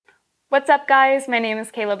What's up, guys? My name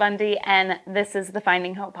is Kayla Bundy, and this is the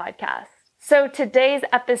Finding Hope podcast. So today's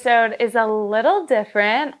episode is a little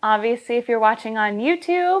different. Obviously, if you're watching on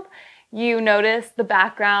YouTube, you notice the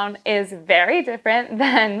background is very different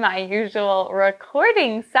than my usual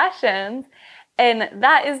recording sessions. And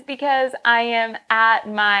that is because I am at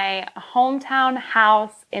my hometown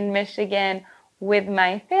house in Michigan with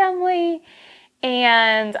my family.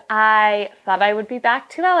 And I thought I would be back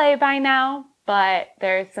to LA by now, but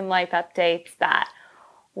there's some life updates that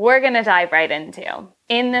we're going to dive right into.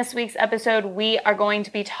 In this week's episode, we are going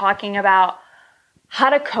to be talking about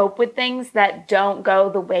how to cope with things that don't go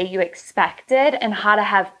the way you expected and how to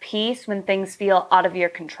have peace when things feel out of your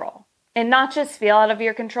control. And not just feel out of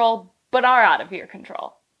your control, but are out of your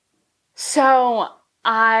control. So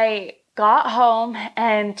I got home,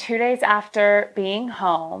 and 2 days after being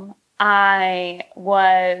home, I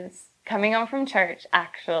was coming home from church,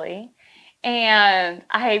 actually, and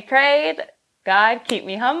I prayed, God, keep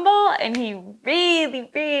me humble, and He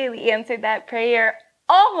really answered that prayer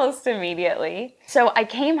almost immediately. So I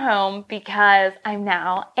came home because I'm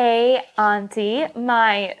now a auntie.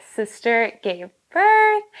 My sister gave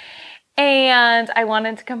birth, and I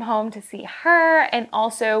wanted to come home to see her, and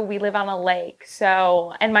also we live on a lake,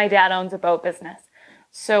 and my dad owns a boat business.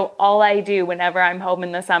 So all I do whenever I'm home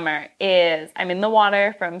in the summer is I'm in the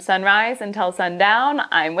water from sunrise until sundown.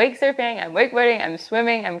 I'm wake surfing, I'm wakeboarding, I'm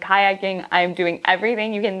swimming, I'm kayaking. I'm doing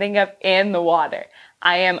everything you can think of in the water.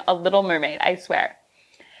 I am a little mermaid, I swear.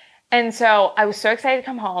 And so I was so excited to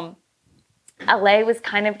come home. LA was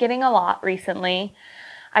kind of getting a lot recently.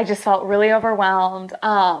 I just felt really overwhelmed.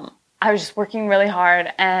 I was just working really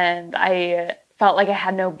hard, and I felt like I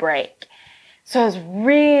had no break. So I was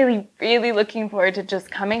really looking forward to just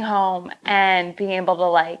coming home and being able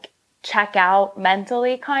to check out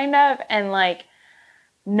mentally kind of and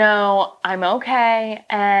know I'm okay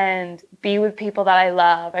and be with people that I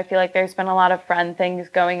love. I feel like there's been a lot of friend things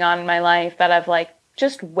going on in my life that have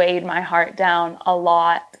just weighed my heart down a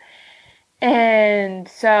lot. And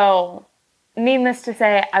so needless to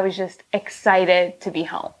say, I was just excited to be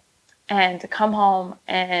home and to come home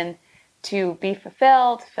and to be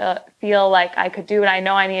fulfilled, feel like I could do what I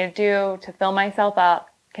know I need to do to fill myself up,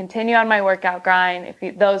 continue on my workout grind.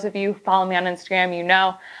 Those of you who follow me on Instagram, you know,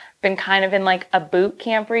 I've been kind of in a boot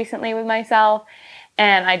camp recently with myself,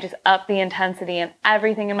 and I just upped the intensity and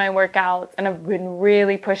everything in my workouts, and I've been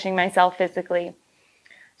really pushing myself physically.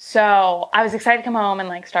 So I was excited to come home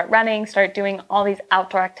and start running, start doing all these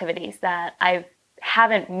outdoor activities that I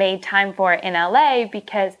haven't made time for in LA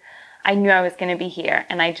because I knew I was going to be here,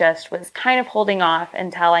 and I just was kind of holding off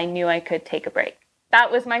until I knew I could take a break.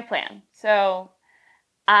 That was my plan. So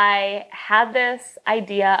I had this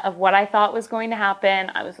idea of what I thought was going to happen.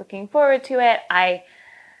 I was looking forward to it. I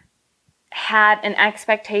had an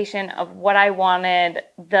expectation of what I wanted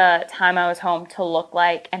the time I was home to look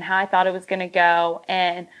like and how I thought it was going to go,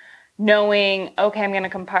 and knowing, okay, I'm going to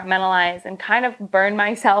compartmentalize and kind of burn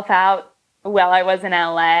myself out while I was in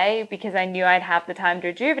LA because I knew I'd have the time to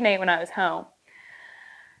rejuvenate when I was home.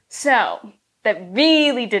 So that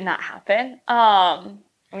really did not happen. I'm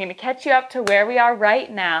going to catch you up to where we are right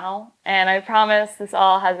now, and I promise this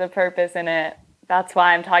all has a purpose in it. That's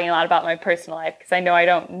why I'm talking a lot about my personal life, because I know I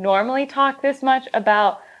don't normally talk this much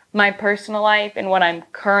about my personal life and what I'm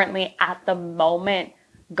currently at the moment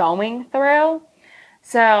going through.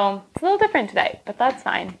 So it's a little different today, but that's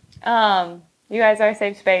fine. You guys are a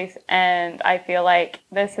safe space, and I feel like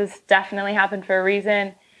this has definitely happened for a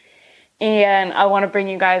reason, and I want to bring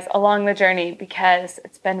you guys along the journey because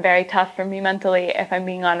it's been very tough for me mentally, if I'm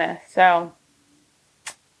being honest. So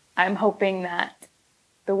I'm hoping that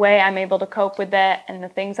the way I'm able to cope with it and the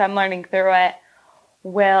things I'm learning through it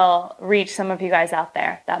will reach some of you guys out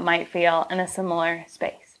there that might feel in a similar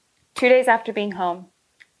space. 2 days after being home,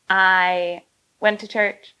 I went to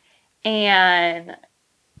church and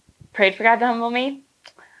prayed for God to humble me.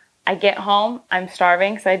 I get home, I'm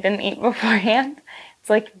starving, so I didn't eat beforehand.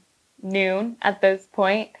 It's noon at this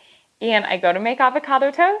point, and I go to make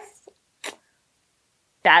avocado toast.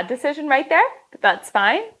 Bad decision right there, but that's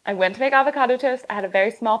fine. I went to make avocado toast. I had a very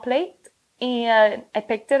small plate, and I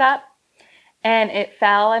picked it up, and it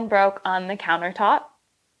fell and broke on the countertop,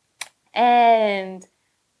 and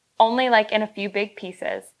only in a few big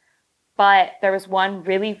pieces, but there was one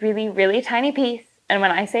really tiny piece. And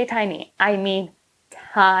when I say tiny, I mean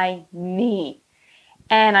tiny.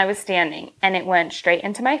 And I was standing, and it went straight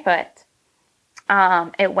into my foot.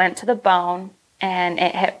 It went to the bone, and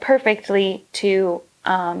it hit perfectly to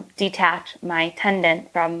detach my tendon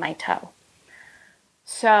from my toe.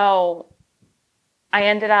 So I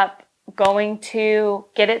ended up going to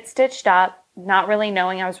get it stitched up, not really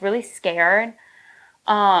knowing. I was really scared.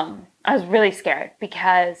 I was really scared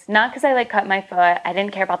because, not because I like cut my foot. I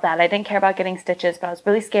didn't care about that. I didn't care about getting stitches, but I was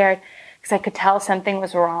really scared because I could tell something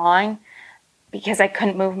was wrong because I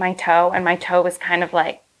couldn't move my toe, and my toe was kind of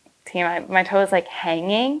like, my toe was like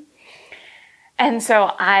hanging. And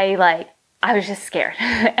so I was just scared.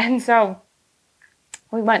 And so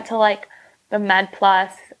we went to like the Med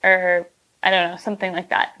Plus, or I don't know, something like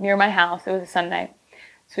that, near my house. It was a Sunday.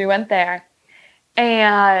 So we went there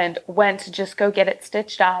and went to just go get it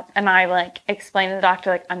stitched up. And I like explained to the doctor,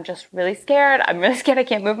 like, I'm just really scared. I'm really scared. I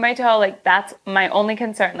can't move my toe. Like, that's my only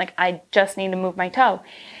concern. Like, I just need to move my toe.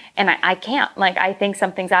 And I can't. Like, I think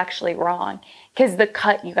something's actually wrong. Because the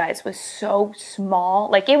cut, you guys, was so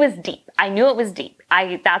small. Like, it was deep. I knew it was deep.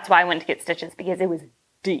 That's why I went to get stitches, because it was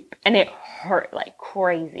deep. And it hurt like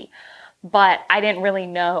crazy. But I didn't really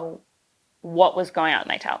know what was going on in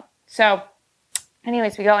my toe. So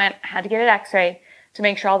anyways, we go in, I had to get it x-rayed to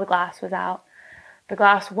make sure all the glass was out. The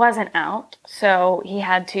glass wasn't out, so he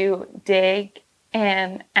had to dig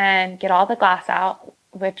in and get all the glass out,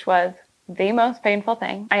 which was the most painful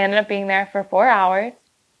thing. I ended up being there for 4 hours.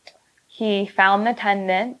 He found the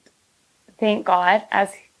tendon, thank God,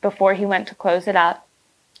 before he went to close it up.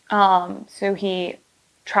 So he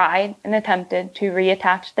tried and attempted to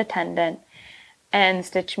reattach the tendon and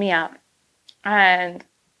stitch me up. And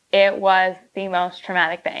it was the most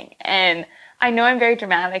traumatic thing. And I know I'm very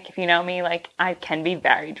dramatic. If you know me, like, I can be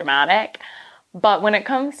very dramatic. But when it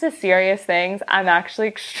comes to serious things, I'm actually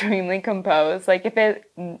extremely composed. Like,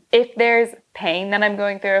 if there's pain that I'm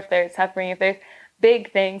going through, if there's suffering, if there's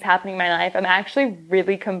big things happening in my life, I'm actually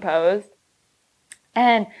really composed.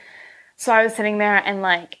 And so I was sitting there, and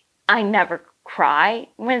like, I never cry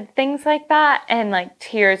with things like that, and like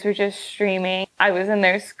tears were just streaming. I was in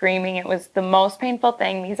there screaming. It was the most painful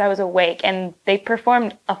thing because I was awake, and they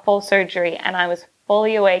performed a full surgery and I was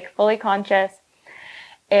fully awake, fully conscious.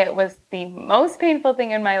 It was the most painful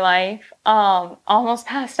thing in my life. Almost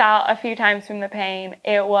passed out a few times from the pain.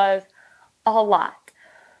 It was a lot.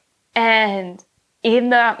 And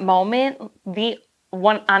in that moment,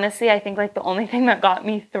 honestly, I think like the only thing that got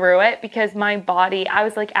me through it, because my body, I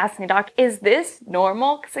was like asking the doctor, is this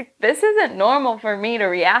normal? Because like, this isn't normal for me to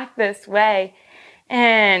react this way.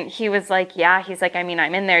 And he was like, yeah, he's like, I mean,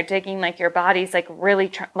 I'm in there digging, like your body's like really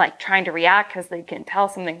trying to react because they can tell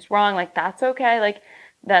something's wrong. Like, that's okay. Like,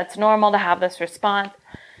 that's normal to have this response.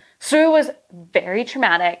 So it was very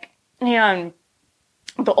traumatic. And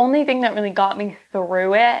the only thing that really got me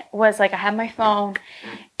through it was like, I had my phone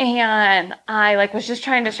and I like was just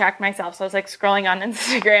trying to distract myself. So I was like scrolling on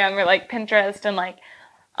Instagram or like Pinterest and like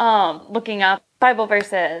looking up Bible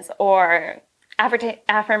verses or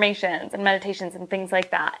affirmations and meditations and things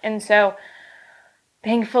like that. And so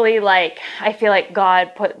thankfully, like, I feel like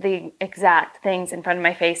God put the exact things in front of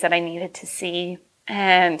my face that I needed to see.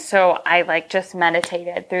 And so I like just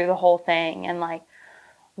meditated through the whole thing and like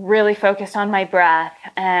really focused on my breath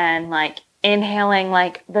and like inhaling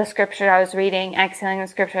like the scripture I was reading, exhaling the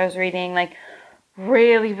scripture I was reading, like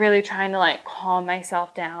really, really trying to like calm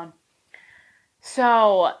myself down.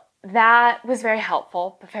 So that was very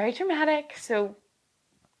helpful, but very dramatic. So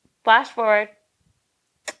flash forward,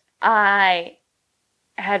 I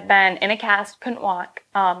had been in a cast, couldn't walk,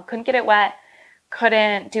 couldn't get it wet,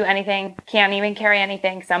 couldn't do anything, can't even carry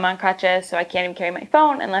anything because I'm on crutches, so I can't even carry my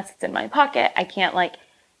phone unless it's in my pocket. I can't like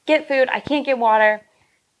get food, I can't get water.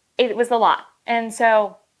 It was a lot. And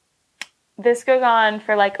so this goes on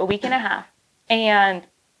for like a week and a half, and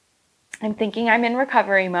I'm thinking I'm in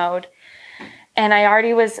recovery mode, and I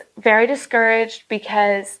already was very discouraged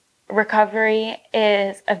because recovery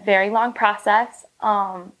is a very long process.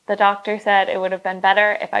 The doctor said it would have been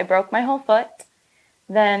better if I broke my whole foot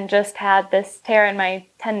than just had this tear in my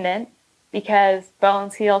tendon, because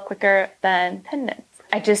bones heal quicker than tendons.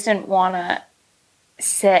 I just didn't want to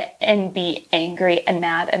sit and be angry and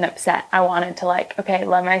mad and upset. I wanted to like, okay,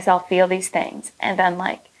 let myself feel these things, and then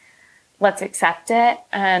like, let's accept it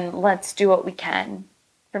and let's do what we can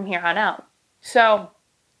from here on out. So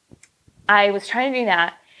I was trying to do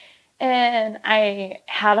that, and I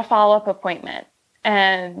had a follow-up appointment,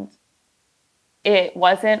 and it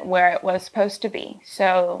wasn't where it was supposed to be.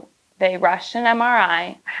 So they rushed an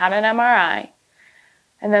MRI. I had an MRI.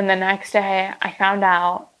 And then the next day I found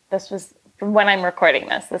out, this was from when I'm recording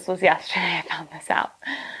this. This was yesterday I found this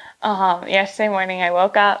out. Yesterday morning I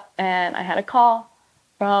woke up and I had a call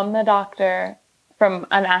from the doctor, from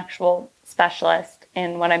an actual specialist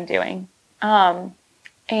in what I'm doing.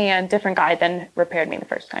 And different guy than repaired me the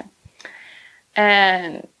first time.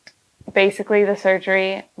 And basically the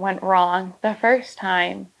surgery went wrong the first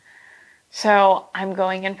time So I'm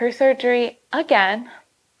going in for surgery again,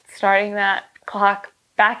 starting that clock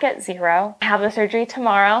back at 0. I have the surgery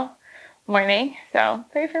tomorrow morning, so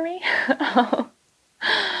pray for me.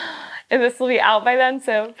 And this will be out by then,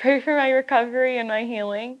 so pray for my recovery and my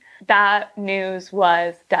healing. That news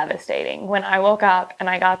was devastating. When I woke up and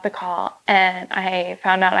I got the call and I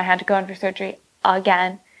found out I had to go in for surgery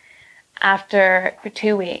again for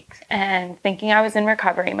 2 weeks, and thinking I was in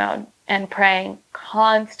recovery mode and praying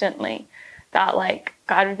constantly that like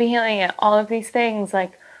God would be healing it, all of these things,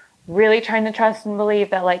 like really trying to trust and believe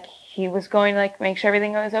that like he was going to like make sure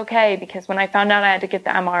everything was okay, because when I found out I had to get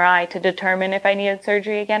the MRI to determine if I needed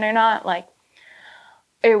surgery again or not, like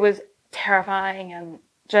it was terrifying. And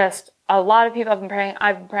just a lot of people have been praying.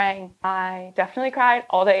 I've been praying. I definitely cried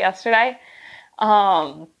all day yesterday.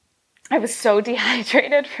 I was so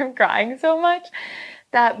dehydrated from crying so much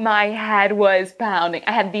that my head was pounding.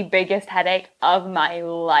 I had the biggest headache of my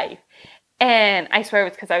life. And I swear it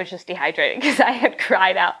was because I was just dehydrated, because I had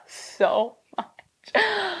cried out so much.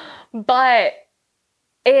 But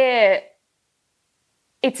it's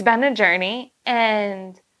been a journey,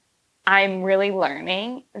 and I'm really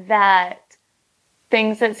learning that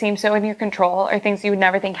things that seem so in your control, or things you would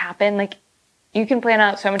never think happen, like you can plan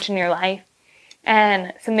out so much in your life.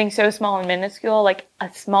 And something so small and minuscule, like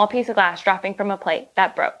a small piece of glass dropping from a plate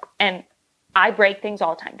that broke. And I break things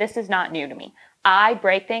all the time. This is not new to me. I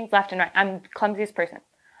break things left and right. I'm the clumsiest person.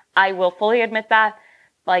 I will fully admit that.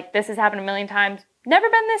 Like, this has happened a million times. Never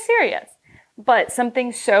been this serious. But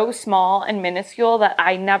something so small and minuscule that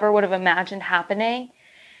I never would have imagined happening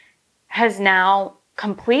has now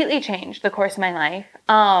completely changed the course of my life.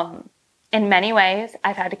 In many ways,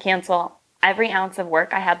 I've had to cancel every ounce of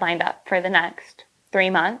work I had lined up for the next 3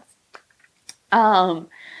 months.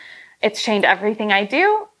 It's changed everything I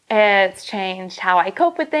do. It's changed how I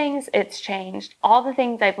cope with things. It's changed all the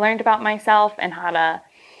things I've learned about myself and how to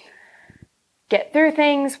get through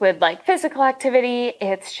things with like physical activity.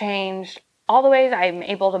 It's changed all the ways I'm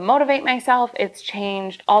able to motivate myself. It's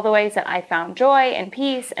changed all the ways that I found joy and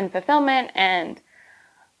peace and fulfillment, and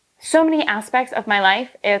so many aspects of my life.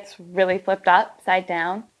 It's really flipped upside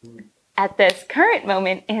down. At this current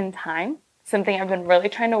moment in time, something I've been really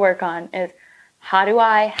trying to work on is, how do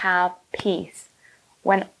I have peace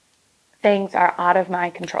when things are out of my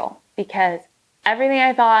control? Because everything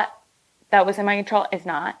I thought that was in my control is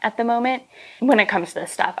not at the moment. When it comes to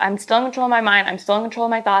this stuff, I'm still in control of my mind. I'm still in control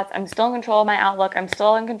of my thoughts. I'm still in control of my outlook. I'm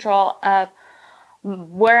still in control of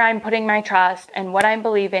where I'm putting my trust and what I'm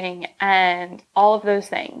believing and all of those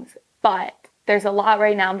things. But there's a lot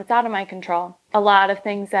right now that's out of my control. A lot of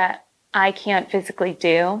things that I can't physically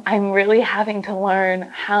do. I'm really having to learn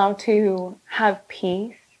how to have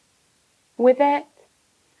peace with it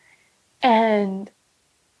and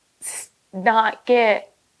not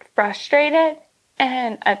get frustrated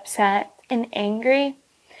and upset and angry.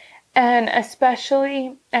 And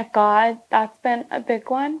especially at God, that's been a big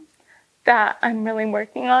one that I'm really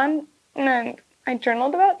working on, and I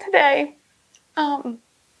journaled about today. And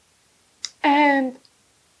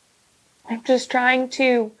I'm just trying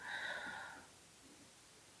to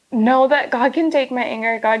know that God can take my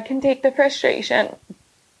anger, God can take the frustration,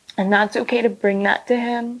 and that's okay to bring that to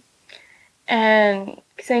Him. And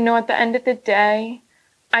because I know at the end of the day,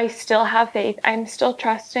 I still have faith. I'm still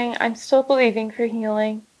trusting. I'm still believing for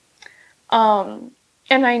healing. And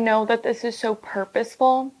I know that this is so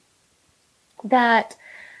purposeful, that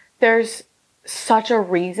there's such a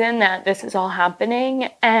reason that this is all happening.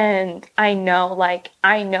 And I know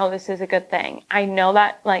this is a good thing. I know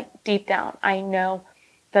that like deep down, I know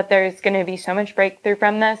that there's going to be so much breakthrough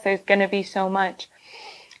from this. There's going to be so much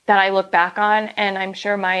that I look back on, and I'm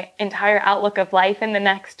sure my entire outlook of life in the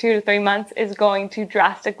next 2 to 3 months is going to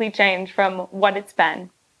drastically change from what it's been.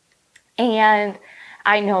 And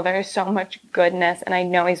I know there's so much goodness, and I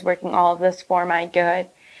know He's working all of this for my good.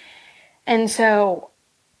 And so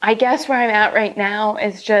I guess where I'm at right now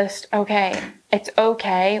is just, okay, it's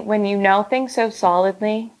okay when you know things so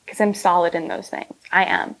solidly, because I'm solid in those things. I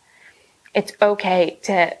am. It's okay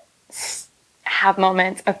to have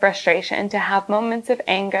moments of frustration, to have moments of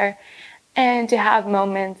anger, and to have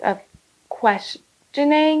moments of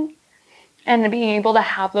questioning, and being able to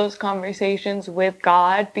have those conversations with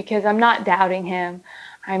God, because I'm not doubting Him.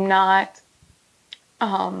 I'm not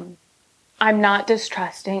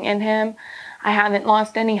distrusting in Him. I haven't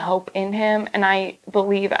lost any hope in Him, and I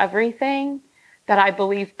believe everything that I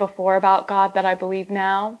believed before about God that I believe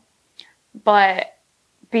now. But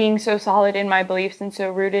being so solid in my beliefs and so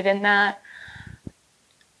rooted in that,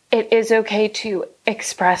 it is okay to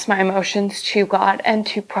express my emotions to God and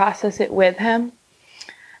to process it with Him.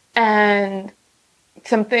 And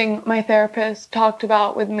something my therapist talked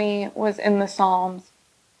about with me was in the Psalms.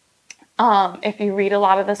 If you read a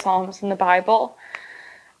lot of the Psalms in the Bible,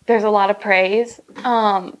 there's a lot of praise,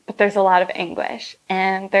 but there's a lot of anguish.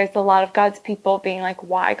 And there's a lot of God's people being like,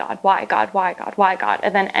 why God, why God, why God, why God?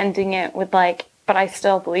 And then ending it with like, but I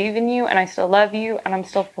still believe in you and I still love you and I'm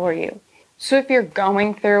still for you. So if you're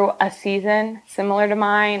going through a season similar to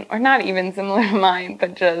mine, or not even similar to mine,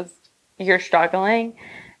 but just you're struggling,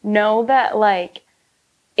 know that like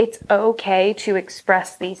it's okay to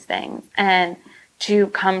express these things and to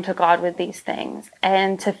come to God with these things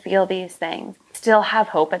and to feel these things. Still have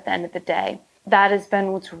hope at the end of the day. That has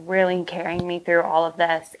been what's really carrying me through all of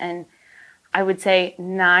this. And I would say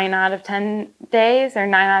 9 out of 10 days or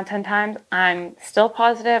 9 out of 10 times, I'm still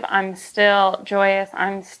positive. I'm still joyous.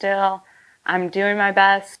 I'm doing my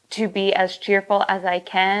best to be as cheerful as I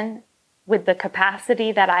can with the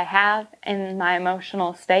capacity that I have in my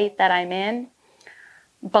emotional state that I'm in.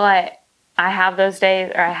 But I have those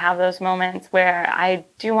days or I have those moments where I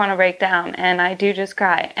do want to break down and I do just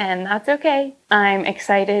cry, and that's okay. I'm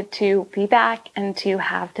excited to be back and to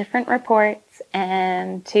have different reports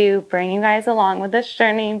and to bring you guys along with this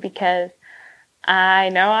journey, because I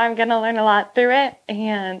know I'm going to learn a lot through it,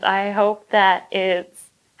 and I hope that it's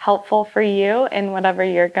helpful for you in whatever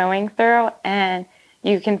you're going through and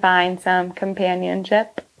you can find some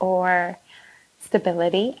companionship or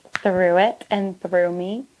stability through it and through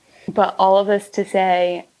me. But all of this to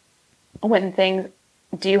say, when things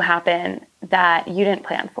do happen that you didn't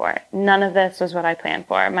plan for, none of this was what I planned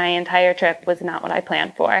for. My entire trip was not what I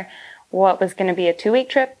planned for. What was going to be a 2-week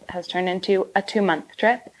trip has turned into a 2-month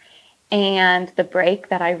trip. And the break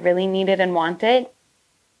that I really needed and wanted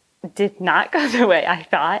did not go the way I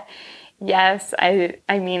thought. Yes, I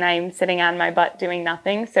mean, I'm sitting on my butt doing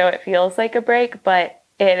nothing, so it feels like a break, but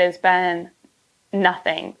it has been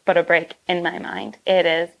nothing but a break in my mind. It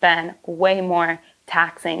has been way more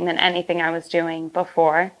taxing than anything I was doing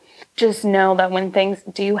before. Just know that when things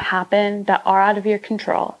do happen that are out of your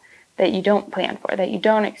control, that you don't plan for, that you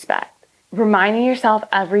don't expect, reminding yourself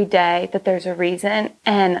every day that there's a reason,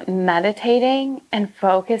 and meditating and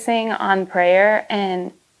focusing on prayer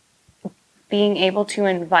and being able to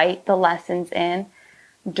invite the lessons in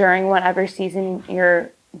during whatever season you're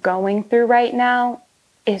going through right now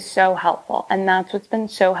is so helpful. And that's what's been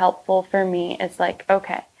so helpful for me. It's like,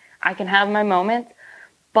 okay, I can have my moments,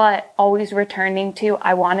 but always returning to,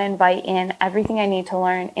 I want to invite in everything I need to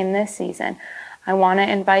learn in this season. I want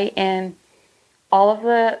to invite in all of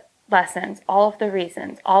the lessons, all of the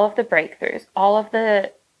reasons, all of the breakthroughs, all of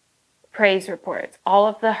the praise reports, all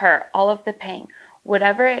of the hurt, all of the pain.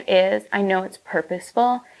 Whatever it is, I know it's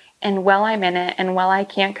purposeful, and while I'm in it, and while I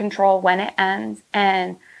can't control when it ends,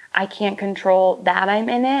 and I can't control that I'm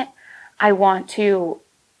in it, I want to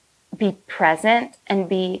be present and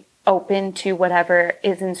be open to whatever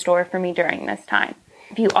is in store for me during this time.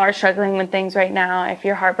 If you are struggling with things right now, if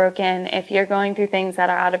you're heartbroken, if you're going through things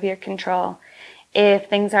that are out of your control, if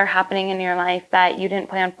things are happening in your life that you didn't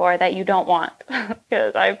plan for, that you don't want,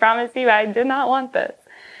 because I promise you, I did not want this.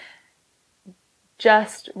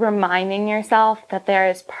 Just reminding yourself that there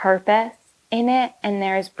is purpose in it and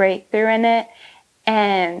there is breakthrough in it,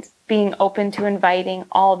 and being open to inviting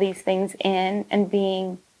all these things in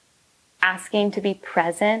and asking to be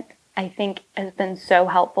present, I think has been so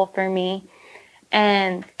helpful for me.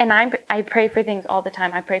 And I pray for things all the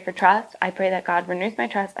time. I pray for trust. I pray that God renews my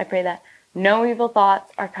trust. I pray that no evil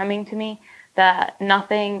thoughts are coming to me, that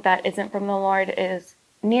nothing that isn't from the Lord is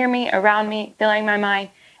near me, around me, filling my mind,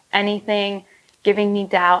 anything giving me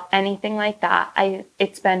doubt, anything like that.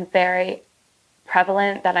 It's been very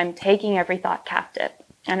prevalent that I'm taking every thought captive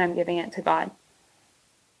and I'm giving it to God.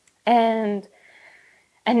 And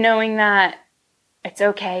knowing that it's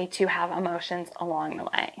okay to have emotions along the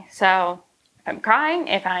way. So if I'm crying,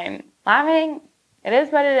 if I'm laughing, it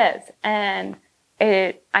is what it is. And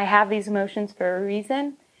I have these emotions for a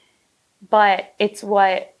reason, but it's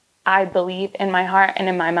what I believe in my heart and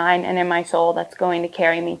in my mind and in my soul that's going to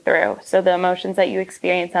carry me through. So the emotions that you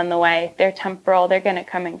experience on the way, they're temporal, they're going to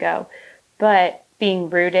come and go. But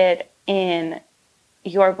being rooted in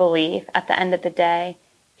your belief at the end of the day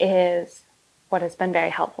is what has been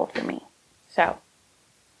very helpful for me. So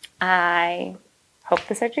I hope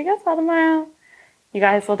the surgery goes well tomorrow. You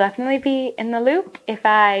guys will definitely be in the loop if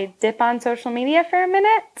I dip on social media for a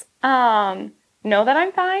minute. Know that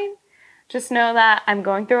I'm fine. Just know that I'm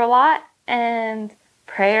going through a lot, and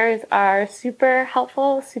prayers are super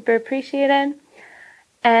helpful, super appreciated,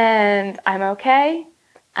 and I'm okay.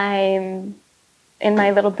 I'm in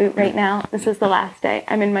my little boot right now. This is the last day.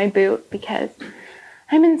 I'm in my boot because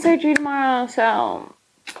I'm in surgery tomorrow, so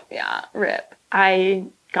yeah, rip. I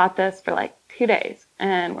got this for like 2 days,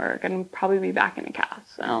 and we're going to probably be back in a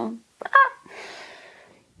cast. So,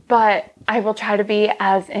 but I will try to be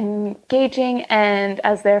as engaging and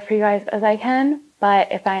as there for you guys as I can.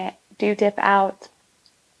 But if I do dip out,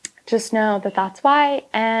 just know that that's why.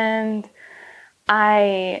 And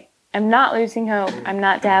I am not losing hope. I'm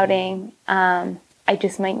not doubting. I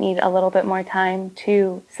just might need a little bit more time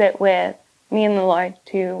to sit with me and the Lord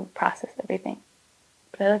to process everything.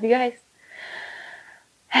 But I love you guys.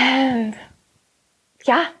 And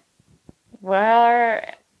yeah, we're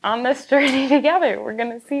on this journey together. We're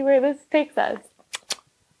going to see where this takes us.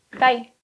 Bye.